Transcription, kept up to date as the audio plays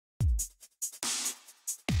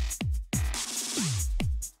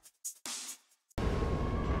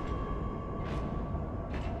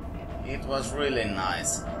It was really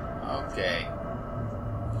nice. Okay.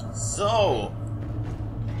 So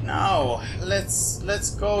now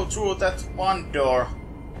let's go through that one door.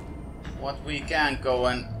 What we can go,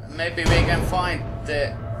 and maybe we can find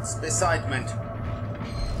the specimen.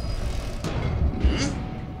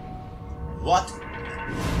 What?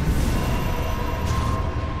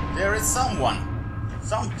 There is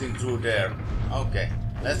something through there. Okay,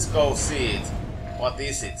 let's go see it. What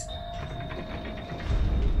is it?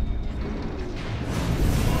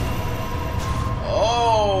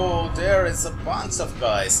 Oh, there is a bunch of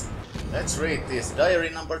guys. Let's read this. Diary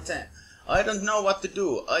number 10. I don't know what to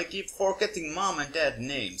do. I keep forgetting mom and dad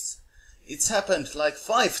names. It's happened like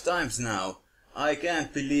 5 times now. I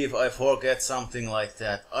can't believe I forget something like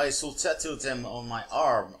that. I should tattoo them on my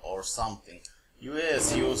arm or something.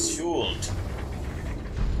 Yes, you should.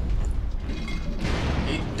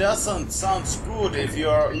 It doesn't sound good if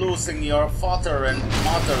you're losing your father and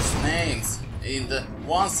mother's names in the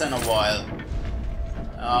once in a while.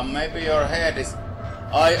 Maybe your head is...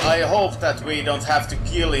 I hope that we don't have to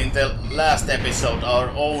kill in the last episode our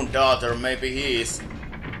own daughter. Maybe he is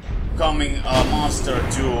becoming a monster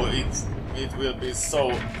too. It will be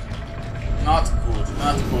so not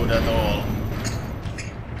good at all.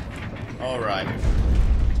 Alright.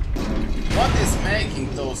 What is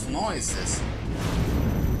making those noises?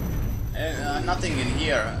 Nothing in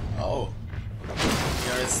here. Oh.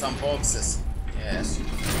 Here is some boxes. Yes.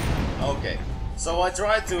 Okay. So I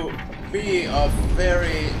try to be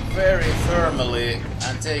very firmly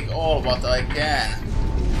and take all what I can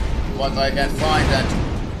find, and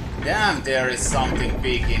damn, there is something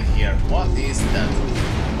big in here. What is that?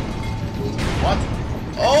 What?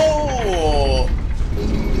 Oh!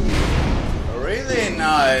 Really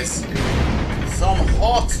nice. Some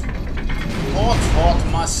hot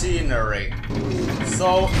machinery.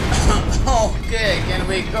 So, okay, can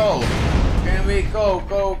we go? Can we go?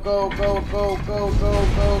 Go. Oh,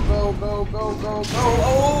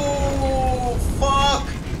 fuck!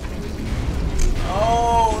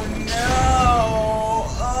 Oh, no!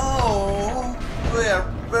 Oh, we're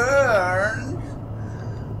burned.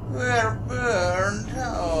 We're burned.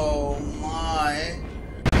 Oh, my.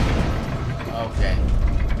 Okay.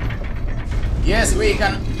 Yes, we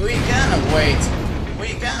can wait. We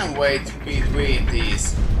can wait between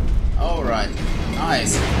these. Alright,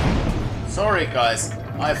 nice. Sorry guys,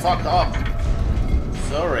 I fucked up.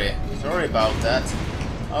 Sorry about that.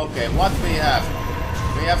 Okay, what we have?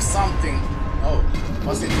 We have something. Oh,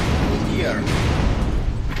 was it here?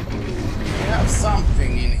 We have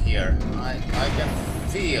something in here. I can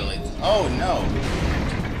feel it. Oh no.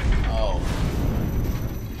 Oh.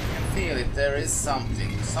 I can feel it. There is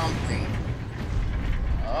something.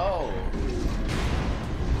 Oh.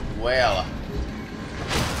 Well.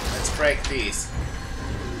 Let's break these.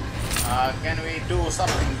 Can we do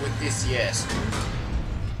something with this? Yes.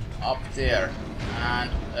 Up there.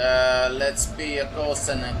 And let's be a ghost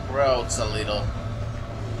and crouch a little.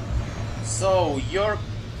 So you're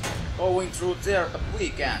going through there, but we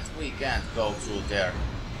can't go through there.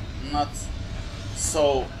 Not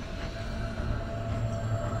so.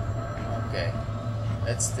 Okay.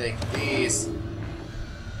 Let's take these.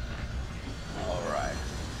 Alright.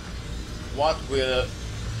 What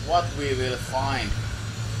we will find?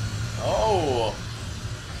 Oh,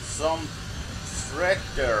 some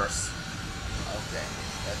shredders. Okay,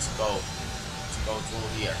 let's go through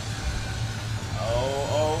here.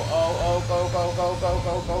 Oh,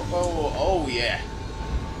 go. Oh yeah,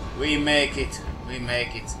 we make it.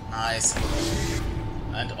 Nice.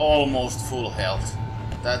 And almost full health.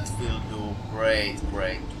 That will do great,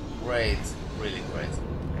 really great.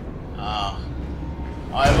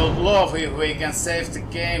 I would love if we can save the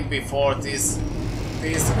game before this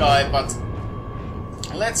guy, but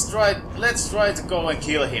let's try to go and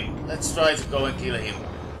kill him.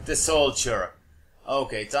 The soldier.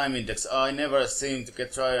 Okay, time index. I never seem to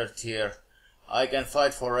get tired here. I can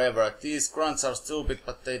fight forever. These grunts are stupid,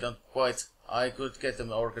 but they don't quite. I could get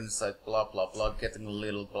them organized, blah blah blah, getting a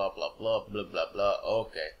little blah blah blah blah blah blah.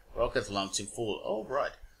 Okay, rocket launching full. Oh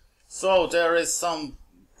right. So there is some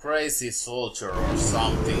crazy soldier or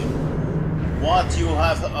something. What, you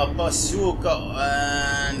have a bazooka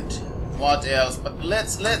and what else? But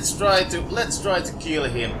let's try to kill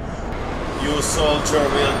him. You soldier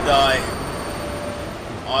will die.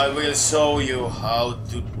 I will show you how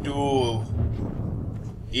to do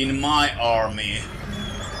in my army.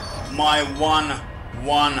 My one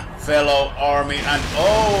fellow army, and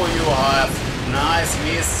oh, you have nice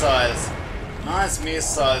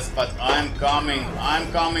missiles, but I'm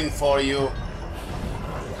coming for you.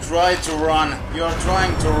 Try to run. You're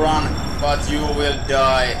trying to run, but you will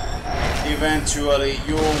die. Eventually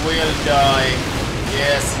you will die.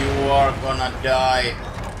 Yes, you are gonna die.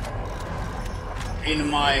 In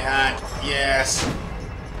my hand, yes.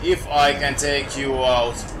 If I can take you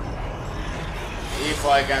out. If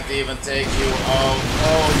I can't even take you out.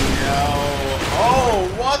 Oh no. Oh,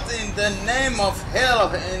 what in the name of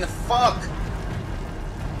hell in fuck?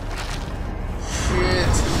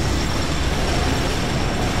 Shit.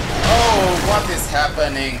 Oh, what is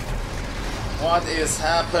happening? What is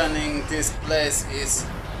happening? This place is...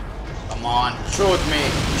 Come on, shoot me!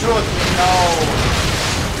 Shoot me! No!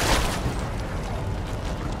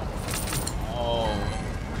 Oh.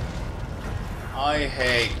 I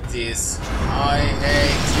hate this. I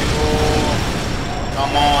hate you.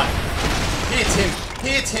 Come on. Hit him!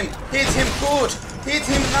 Hit him! Hit him good! Hit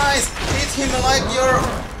him nice! Hit him like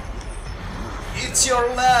it's your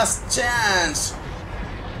last chance!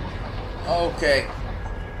 Okay.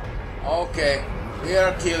 Okay. We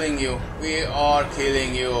are killing you. We are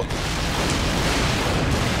killing you.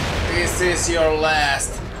 This is your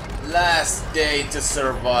last day to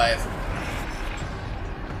survive.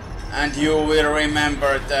 And you will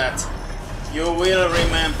remember that. You will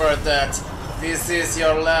remember that. This is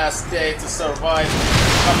your last day to survive.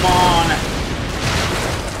 Come on!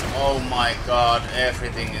 Oh my god,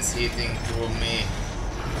 everything is hitting through me.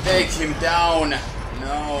 Take him down!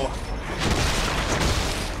 No.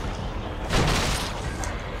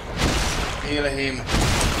 Kill him.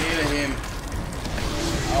 Kill him.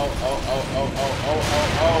 Oh, oh, oh, oh, oh, oh, oh,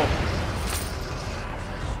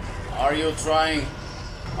 oh. Are you trying?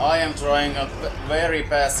 I am trying very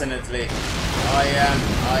passionately. I am.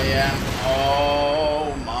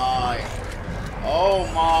 Oh my. Oh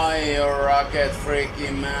my, rocket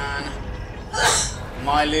freaky man.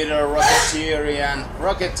 My little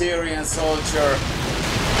Rocketeerian soldier.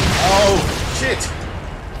 Oh, shit.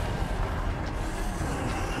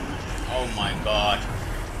 Oh my god.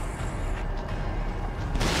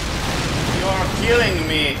 You are killing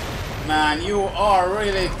me, man. You are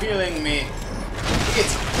really killing me.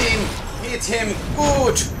 Hit him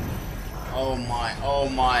good. Oh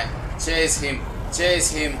my. Chase him.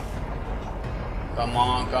 Come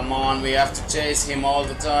on, we have to chase him all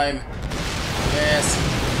the time. Yes.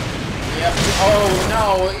 We have to... Oh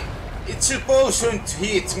no, it's supposed to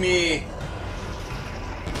hit me.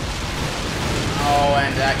 Oh,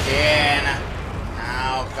 and again.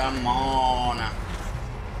 Now, come on.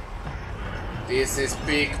 This is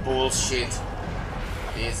big bullshit.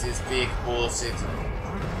 This is big bullshit.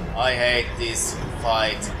 I hate this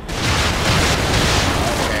fight.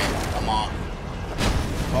 Okay, come on.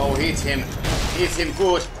 Oh, hit him. Hit him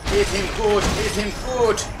good. Hit him good. Hit him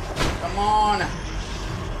good. Come on.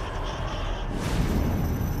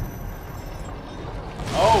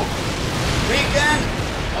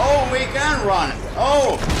 Oh, we can run.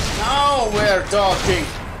 Oh, now we're talking.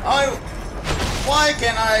 Why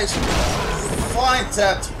can I find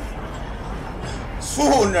that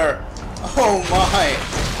sooner? Oh my.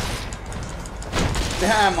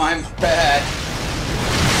 Damn, I'm bad.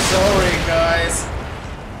 Sorry guys.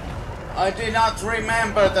 I did not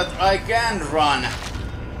remember that I can run.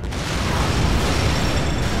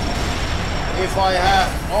 If I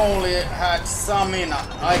have only had stamina,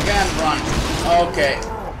 I can run. Okay.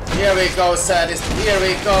 Here we go, Sadist. Here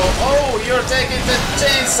we go. Oh, you're taking the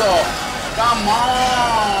chainsaw. Come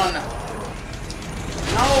on.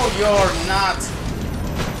 No, you're not.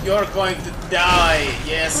 You're going to die.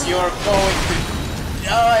 Yes, you're going to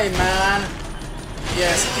die, man.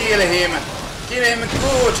 Yes, kill him. Kill him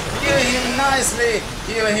good. Kill him nicely.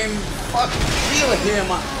 Kill him. Fuck. Kill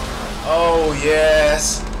him. Oh,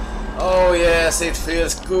 yes. Oh, yes, it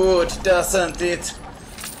feels good, doesn't it?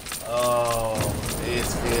 Oh, it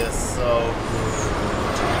feels so good.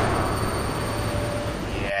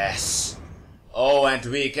 Yes. Oh, and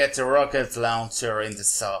we get a rocket launcher in the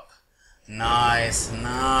shop. Nice,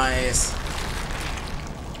 nice.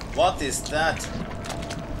 What is that?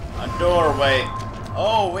 A doorway.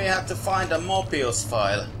 Oh, we have to find a Mobius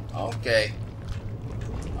file. Okay.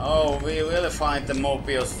 Oh, we will find the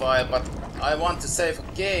Mobius file, but I want to save a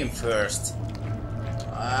game first.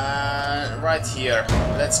 Right here.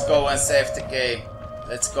 Let's go and save the game.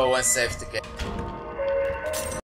 Let's go and save the game.